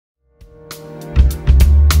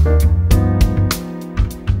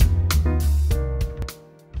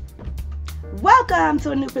Welcome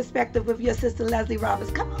to A New Perspective with your sister Leslie Roberts.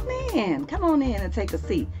 Come on in and take a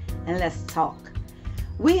seat and let's talk.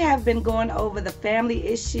 We have been going over the family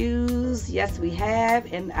issues. Yes, we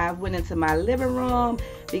have. And I went into my living room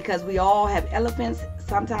because we all have elephants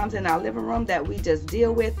sometimes in our living room that we just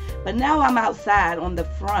deal with. But now I'm outside on the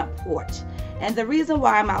front porch. And the reason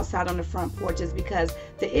why I'm outside on the front porch is because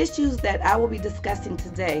the issues that I will be discussing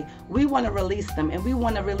today, we want to release them, and we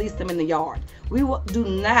want to release them in the yard. We do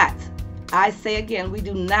not, I say again, we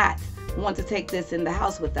do not want to take this in the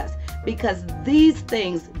house with us, because these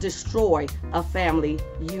things destroy a family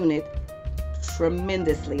unit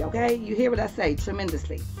tremendously, okay? You hear what I say,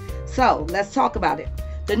 tremendously. So let's talk about it.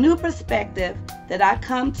 The new perspective that I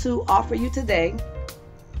come to offer you today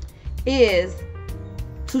is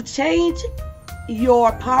to change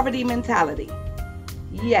your poverty mentality.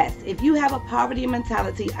 Yes, if you have a poverty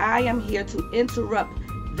mentality, I am here to interrupt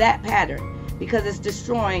that pattern because it's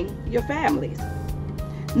destroying your families.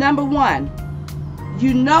 Number one,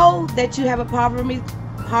 you know that you have a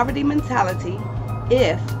poverty mentality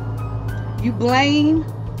if you blame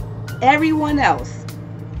everyone else.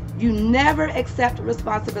 You never accept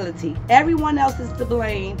responsibility. Everyone else is to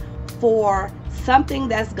blame for something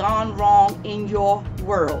that's gone wrong in your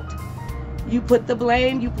world. You put the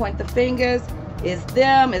blame, you point the fingers, it's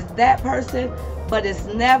them, it's that person, but it's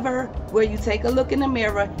never where you take a look in the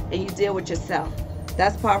mirror and you deal with yourself.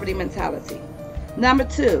 That's poverty mentality. Number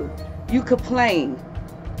two, you complain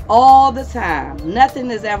all the time. Nothing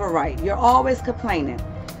is ever right. You're always complaining.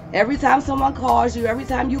 Every time someone calls you, every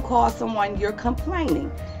time you call someone, you're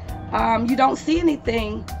complaining. You don't see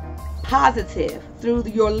anything positive through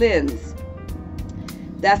your lens.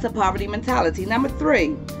 That's a poverty mentality. Number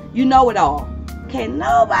three, you know it all. Can't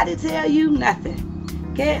nobody tell you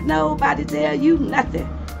nothing. Can't nobody tell you nothing.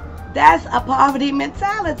 That's a poverty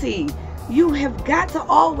mentality. You have got to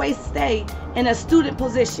always stay in a student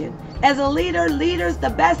position. As a leader, the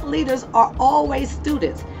best leaders are always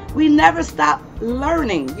students. We never stop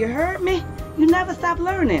learning. You heard me? You never stop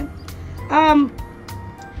learning.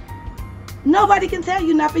 Nobody can tell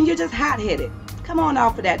you nothing. You're just hot-headed. Come on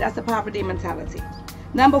off of that. That's a poverty mentality.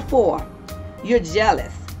 Number four, you're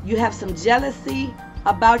jealous. You have some jealousy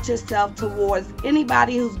about yourself towards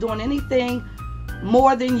anybody who's doing anything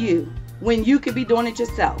more than you when you could be doing it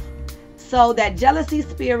yourself. So that jealousy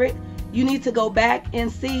spirit, you need to go back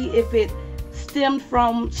and see if it stemmed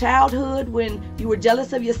from childhood when you were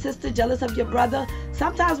jealous of your sister, jealous of your brother.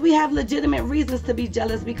 Sometimes we have legitimate reasons to be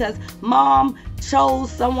jealous because mom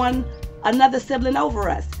chose another sibling over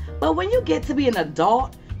us. But when you get to be an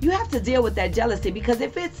adult, you have to deal with that jealousy, because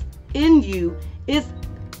if it's in you, it's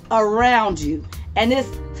around you and it's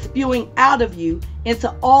spewing out of you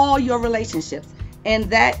into all your relationships, and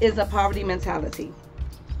that is a poverty mentality.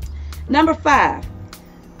 Number five,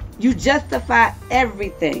 you justify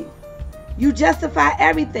everything. You justify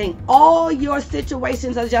everything. All your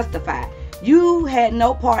situations are justified. You had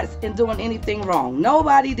no parts in doing anything wrong.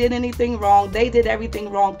 Nobody did anything wrong. They did everything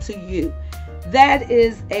wrong to you. That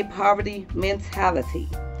is a poverty mentality.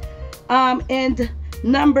 And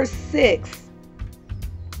number six,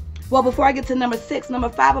 well, before I get to number six, number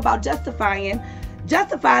five about justifying,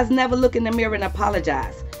 justifies never look in the mirror and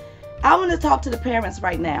apologize. I want to talk to the parents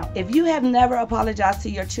right now. If you have never apologized to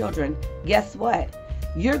your children, guess what?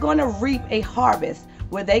 You're going to reap a harvest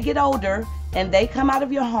where they get older and they come out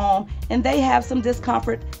of your home and they have some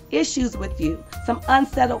discomfort issues with you, some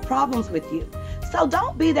unsettled problems with you. So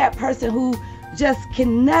don't be that person who just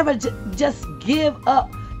can never just give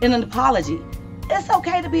up in an apology. It's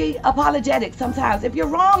okay to be apologetic sometimes. If you're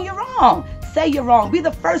wrong, you're wrong. Say you're wrong. Be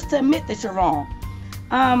the first to admit that you're wrong.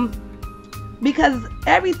 Because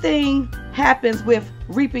everything happens with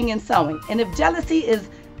reaping and sowing. And if jealousy is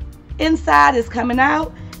inside, it's coming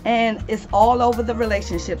out, and it's all over the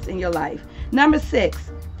relationships in your life. Number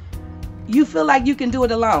six, you feel like you can do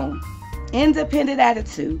it alone. Independent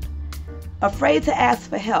attitude. Afraid to ask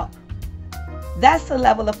for help. That's a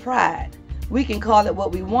level of pride. We can call it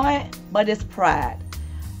what we want, but it's pride.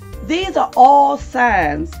 These are all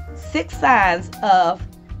signs, 6 signs of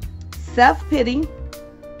self-pity,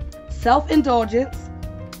 self-indulgence,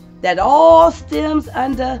 that all stems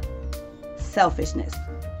under selfishness.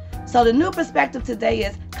 So the new perspective today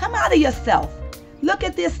is come out of yourself. Look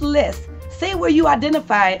at this list. See where you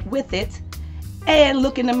identify with it and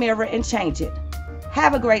look in the mirror and change it.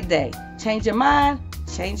 Have a great day. Change your mind,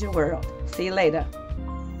 change your world. See you later.